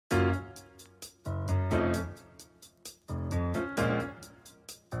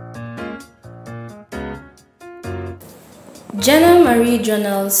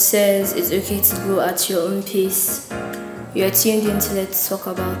Jennamariejournals says it's okay to go at your own pace. You are tuned in to Let's Talk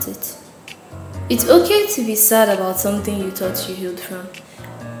About It. It's okay to be sad about something you thought you healed from.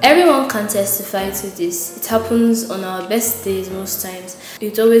 Everyone can testify to this. It happens on our best days most times.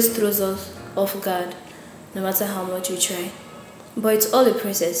 It always throws us off guard, no matter how much we try. But it's all a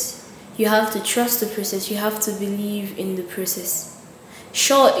process. You have to trust the process. You have to believe in the process.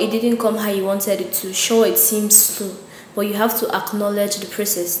 Sure, it didn't come how you wanted it to. Sure, it seems slow. But you have to acknowledge the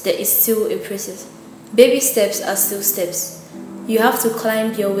process. There is still a process. Baby steps are still steps. You have to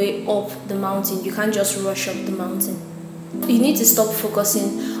climb your way up the mountain. You can't just rush up the mountain. You need to stop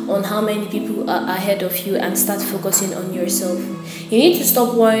focusing on how many people are ahead of you and start focusing on yourself. You need to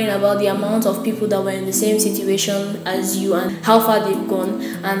stop worrying about the amount of people that were in the same situation as you and how far they've gone,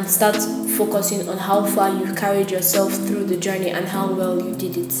 and start focusing on how far you've carried yourself through the journey and how well you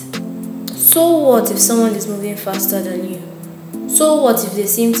did it. So what if someone is moving faster than you? So what if they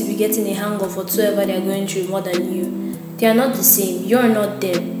seem to be getting a hang of whatsoever they are going through more than you? They are not the same. You're not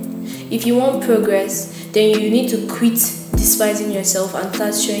them. If you want progress, then you need to quit despising yourself and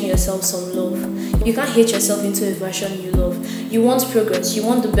start showing yourself some love. You can't hate yourself into a version you love. You want progress. You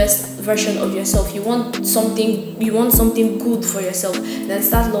want the best version of yourself. You want something good for yourself. Then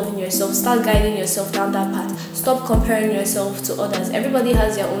start loving yourself. Start guiding yourself down that path. Stop comparing yourself to others. Everybody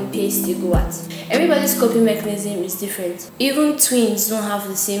has their own pace to go at. Everybody's coping mechanism is different. Even twins don't have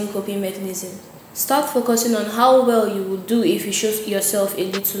the same coping mechanism. Start focusing on how well you will do if you show yourself a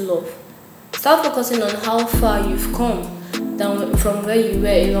little love. Start focusing on how far you've come down from where you were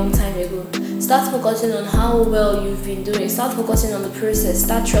a long time ago. Start focusing on how well you've been doing. Start focusing on the process.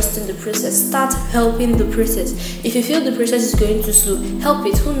 Start trusting the process. Start helping the process. If you feel the process is going too slow, help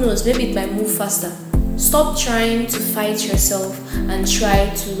it. Who knows? Maybe it might move faster. Stop trying to fight yourself and try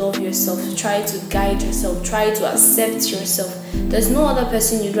to love yourself. Try to guide yourself. Try to accept yourself. There's no other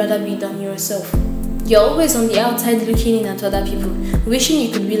person you'd rather be than yourself. You're always on the outside looking in at other people. Wishing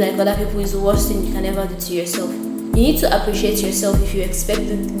you could be like other people is the worst thing you can ever do to yourself. You need to appreciate yourself if you expect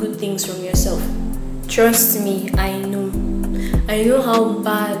good things from yourself. Trust me, I know. I know how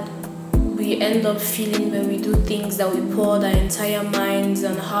bad we end up feeling when we do things that we poured our entire minds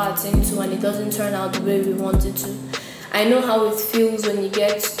and hearts into and it doesn't turn out the way we want it to. I know how it feels when you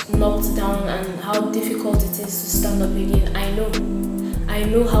get knocked down and how difficult it is to stand up again. I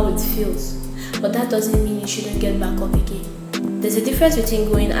know how it feels. But that doesn't mean you shouldn't get back up again. There's a difference between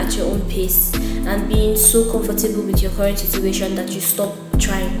going at your own pace and being so comfortable with your current situation that you stop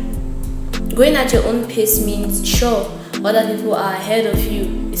trying. Going at your own pace means, sure, other people are ahead of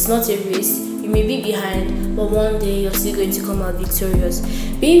you. It's not a race. You may be behind, but one day you're still going to come out victorious.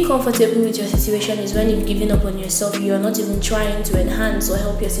 Being comfortable with your situation is when you've given up on yourself. You're not even trying to enhance or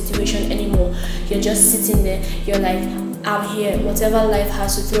help your situation anymore. You're just sitting there. You're like, I'm here. Whatever life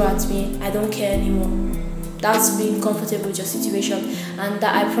has to throw at me, I don't care anymore. That's being comfortable with your situation. And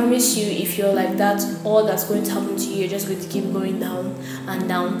that I promise you, if you're like that, all that's going to happen to you, you're just going to keep going down,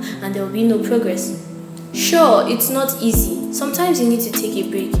 and there will be no progress. Sure, it's not easy. Sometimes you need to take a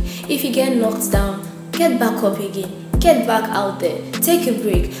break. If you get knocked down, get back up again. Get back out there. Take a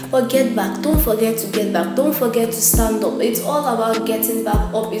break, but get back. Don't forget to get back. Don't forget to stand up. It's all about getting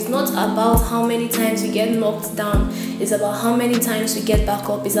back up. It's not about how many times we get knocked down. It's about how many times we get back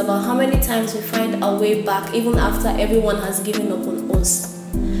up. It's about how many times we find our way back, even after everyone has given up on us.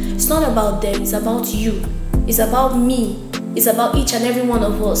 It's not about them. It's about you. It's about me. It's about each and every one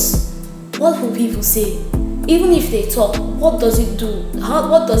of us. What will people say? Even if they talk, what does it do?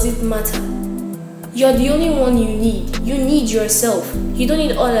 What does it matter? You're the only one you need. You need yourself. You don't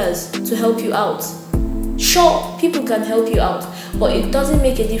need others to help you out. Sure, people can help you out, but it doesn't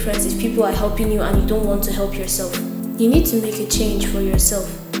make a difference if people are helping you and you don't want to help yourself. You need to make a change for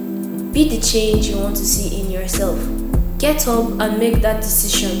yourself. Be the change you want to see in yourself. Get up and make that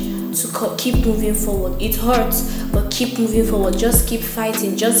decision to keep moving forward. It hurts, but keep moving forward. Just keep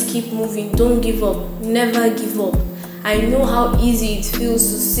fighting. Just keep moving. Don't give up. Never give up. I know how easy it feels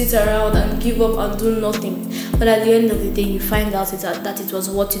to sit around and give up and do nothing. But at the end of the day, you find out that it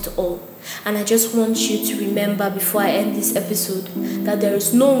was worth it all. And I just want you to remember before I end this episode that there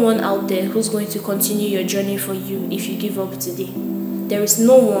is no one out there who's going to continue your journey for you if you give up today. There is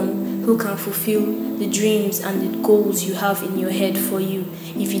no one who can fulfill the dreams and the goals you have in your head for you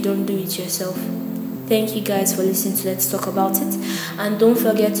if you don't do it yourself. Thank you guys for listening to Let's Talk About It. And don't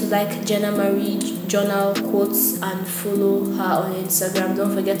forget to like Jenna Marie Journal Quotes and follow her on Instagram.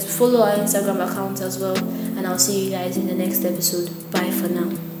 Don't forget to follow our Instagram account as well. And I'll see you guys in the next episode. Bye for now.